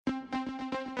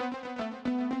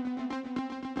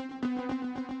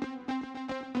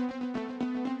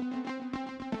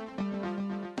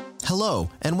Hello,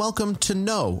 and welcome to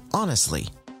Know Honestly,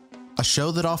 a show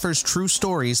that offers true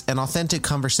stories and authentic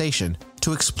conversation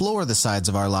to explore the sides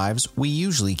of our lives we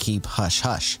usually keep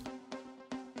hush-hush.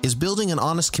 Is building an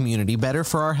honest community better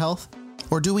for our health,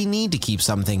 or do we need to keep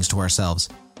some things to ourselves?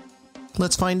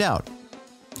 Let's find out.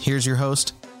 Here's your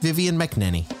host, Vivian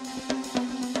McNenny.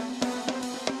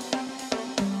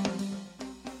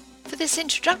 For this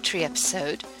introductory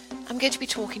episode, I'm going to be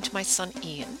talking to my son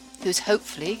Ian, who's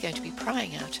hopefully going to be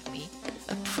prying out of me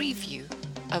a preview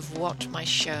of what my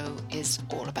show is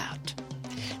all about.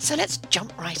 So let's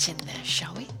jump right in there,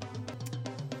 shall we?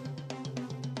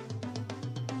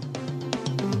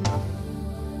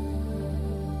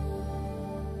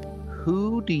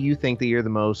 Who do you think that you're the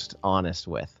most honest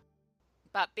with?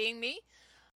 About being me,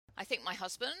 I think my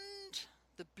husband,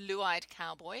 the blue-eyed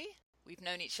cowboy. We've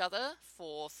known each other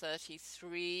for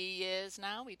 33 years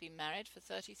now. We've been married for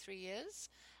 33 years.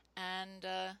 And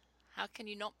how can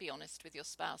you not be honest with your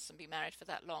spouse and be married for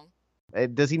that long?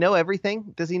 Does he know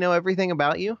everything? Does he know everything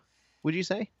about you, would you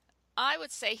say? I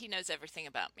would say he knows everything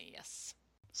about me, yes.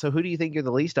 So who do you think you're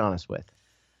the least honest with?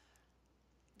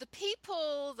 The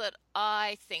people that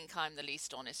I think I'm the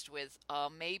least honest with are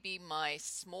maybe my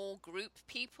small group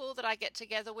people that I get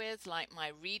together with, like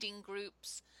my reading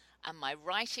groups and my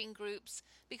writing groups,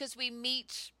 because we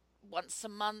meet once a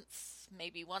month,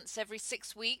 maybe once every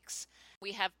 6 weeks.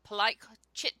 We have polite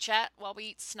chit-chat while we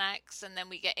eat snacks, and then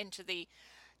we get into the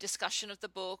discussion of the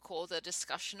book or the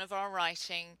discussion of our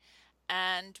writing.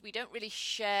 And we don't really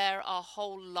share our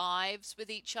whole lives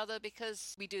with each other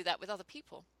because we do that with other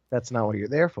people. That's not what you're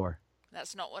there for.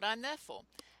 That's not what I'm there for.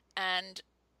 And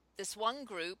this one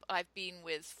group I've been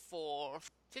with for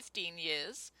 15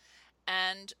 years,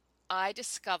 and I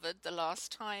discovered the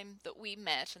last time that we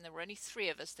met, and there were only 3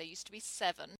 of us, there used to be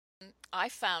 7, I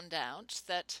found out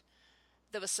that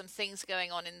there were some things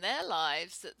going on in their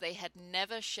lives that they had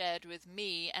never shared with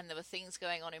me, and there were things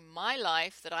going on in my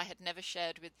life that I had never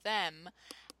shared with them.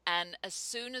 And as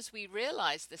soon as we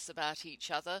realized this about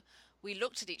each other, we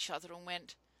looked at each other and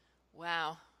went,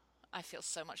 wow, I feel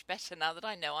so much better now that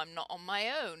I know I'm not on my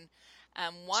own.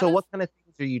 So what kind of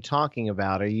things are you talking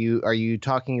about? Are you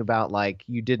talking about, like,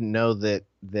 you didn't know that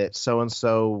so and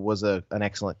so was an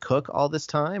excellent cook all this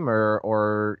time,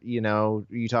 or you know,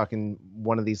 are you talking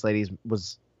one of these ladies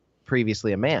was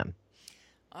previously a man?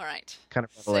 All right. Kind of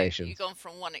revelation. So you've gone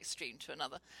from one extreme to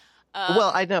another.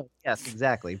 Well, I know, yes,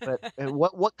 exactly. But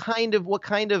what kind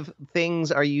of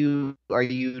things are you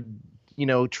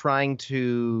trying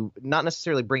to not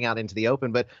necessarily bring out into the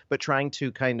open, but trying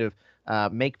to kind of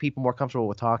make people more comfortable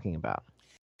with talking about?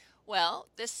 Well,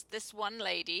 this one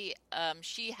lady,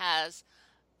 she has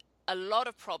a lot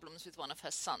of problems with one of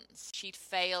her sons. She'd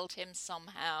failed him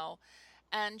somehow,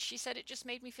 and she said it just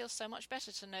made me feel so much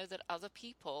better to know that other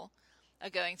people are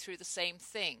going through the same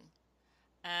thing.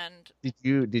 And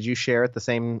did you share at the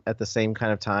same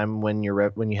kind of time when you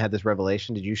had this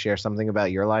revelation? Did you share something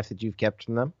about your life that you've kept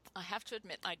from them? I have to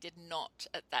admit I did not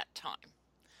at that time.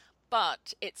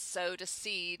 But it sowed a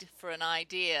seed for an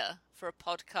idea for a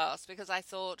podcast, because I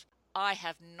thought I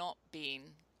have not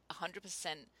been 100%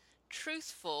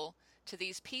 truthful to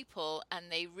these people, and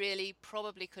they really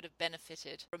probably could have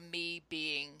benefited from me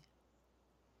being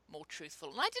more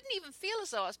truthful. And I didn't even feel as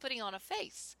though I was putting on a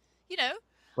face, you know.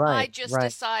 Right, I just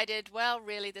decided, well,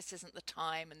 really, this isn't the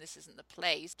time and this isn't the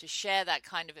place to share that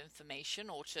kind of information,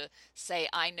 or to say,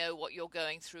 I know what you're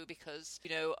going through because, you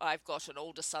know, I've got an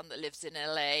older son that lives in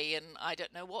LA and I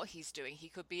don't know what he's doing. He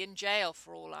could be in jail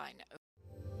for all I know.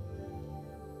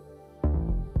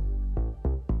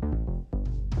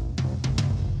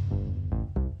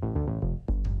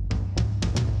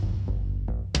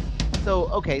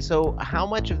 So how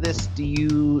much of this do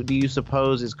you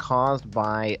suppose is caused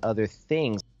by other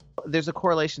things? There's a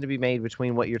correlation to be made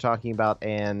between what you're talking about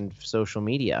and social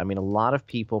media. I mean, a lot of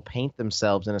people paint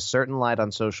themselves in a certain light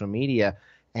on social media,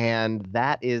 and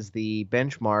that is the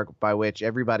benchmark by which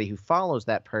everybody who follows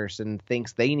that person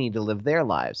thinks they need to live their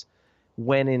lives.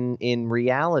 When in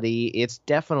reality, it's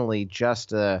definitely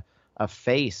just a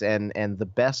face and the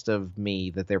best of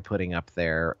me that they're putting up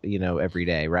there, you know, every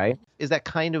day, right? Is that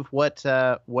kind of what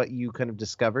you kind of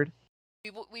discovered?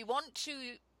 We want to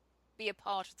be a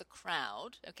part of the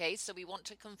crowd, okay? So we want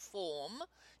to conform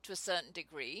to a certain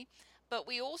degree, but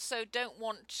we also don't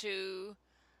want to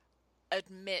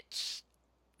admit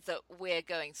that we're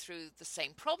going through the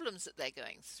same problems that they're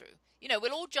going through. You know,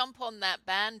 we'll all jump on that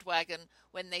bandwagon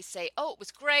when they say, oh, it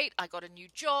was great, I got a new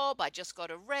job, I just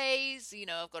got a raise, you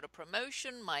know, I've got a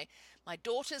promotion, my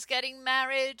daughter's getting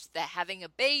married, they're having a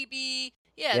baby.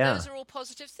 Yeah, those are all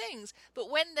positive things.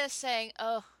 But when they're saying,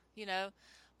 oh, you know,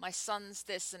 my son's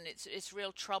this and it's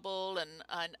real trouble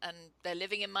and they're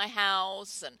living in my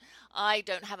house and I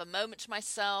don't have a moment to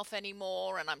myself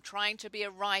anymore and I'm trying to be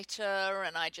a writer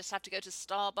and I just have to go to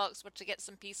Starbucks to get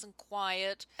some peace and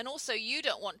quiet. And also you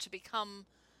don't want to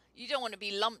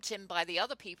be lumped in by the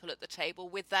other people at the table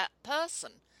with that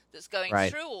person that's going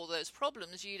through all those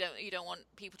problems. You don't want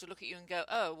people to look at you and go,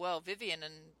 oh, well, Vivian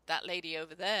and that lady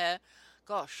over there,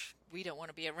 gosh, we don't want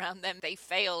to be around them. They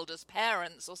failed as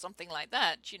parents or something like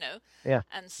that, Yeah.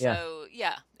 And so,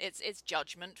 it's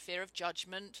judgment, fear of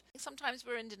judgment. Sometimes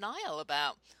we're in denial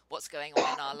about what's going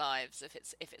on in our lives. If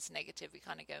it's negative, we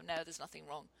kind of go, no, there's nothing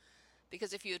wrong.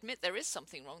 Because if you admit there is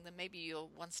something wrong, then maybe you're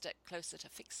one step closer to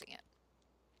fixing it.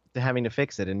 To having to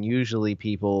fix it. And usually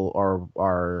people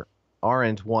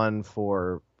aren't one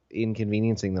for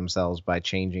inconveniencing themselves by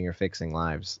changing or fixing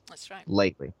lives. That's right.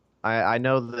 Lately. I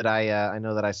know that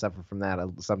I suffer from that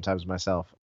sometimes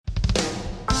myself.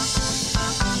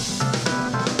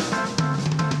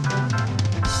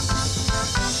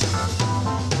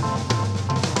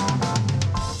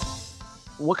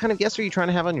 What kind of guests are you trying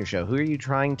to have on your show? Who are you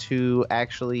trying to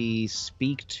actually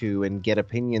speak to and get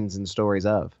opinions and stories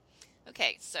of?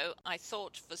 Okay, so I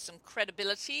thought for some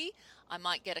credibility, I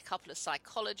might get a couple of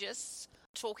psychologists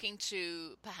talking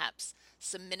to perhaps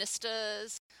some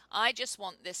ministers. I just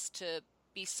want this to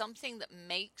be something that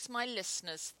makes my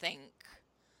listeners think,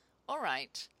 all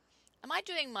right, am I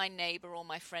doing my neighbor or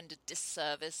my friend a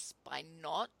disservice by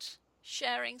not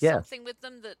sharing something with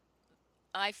them that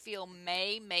I feel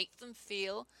may make them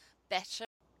feel better?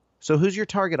 So who's your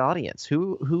target audience?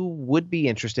 Who would be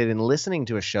interested in listening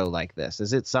to a show like this?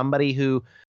 Is it somebody who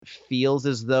feels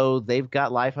as though they've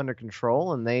got life under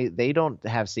control and they don't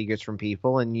have secrets from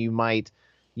people, and you might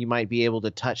be able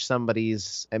to touch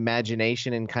somebody's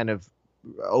imagination and kind of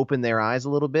open their eyes a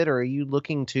little bit? Or are you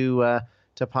looking to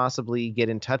possibly get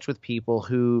in touch with people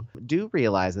who do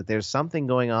realize that there's something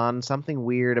going on, something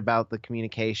weird about the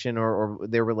communication or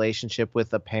their relationship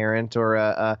with a parent or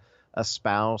a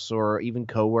spouse or even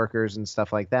coworkers and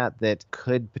stuff like that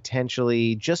could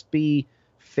potentially just be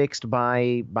fixed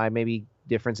by maybe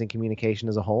difference in communication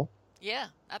as a whole? Yeah,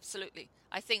 absolutely.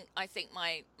 I think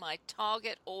my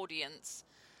target audience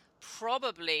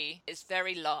probably is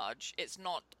very large. It's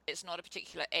not a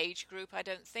particular age group, I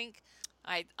don't think.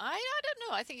 I don't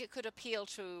know. I think it could appeal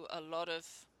to a lot of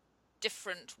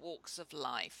different walks of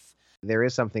life. There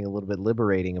is something a little bit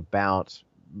liberating about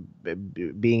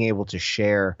being able to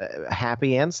share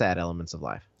happy and sad elements of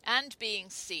life. And being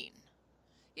seen.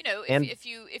 If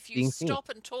you stop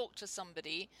and talk to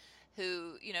somebody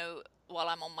who, while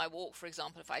I'm on my walk, for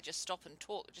example, if I just stop and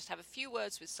talk, just have a few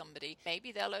words with somebody,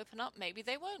 maybe they'll open up, maybe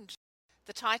they won't.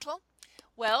 The title?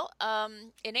 Well,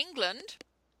 in England,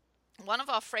 one of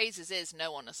our phrases is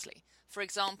no honestly. For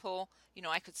example,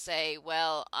 I could say,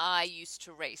 well, I used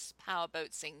to race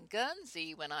powerboats in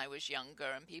Guernsey when I was younger,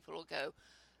 and people will go,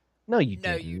 No, you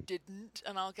didn't.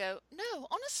 And I'll go, no,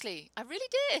 honestly, I really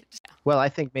did. Well, I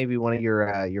think maybe one of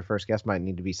your first guests might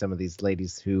need to be some of these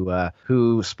ladies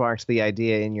who sparked the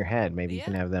idea in your head. Maybe you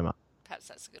can have them on. Perhaps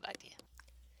that's a good idea.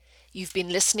 You've been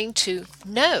listening to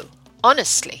No,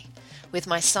 Honestly, with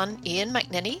my son Ian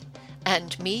McNenny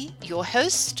and me, your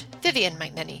host, Vivian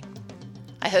McNenny.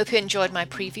 I hope you enjoyed my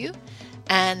preview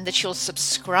and that you'll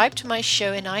subscribe to my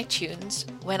show in iTunes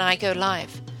when I go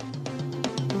live.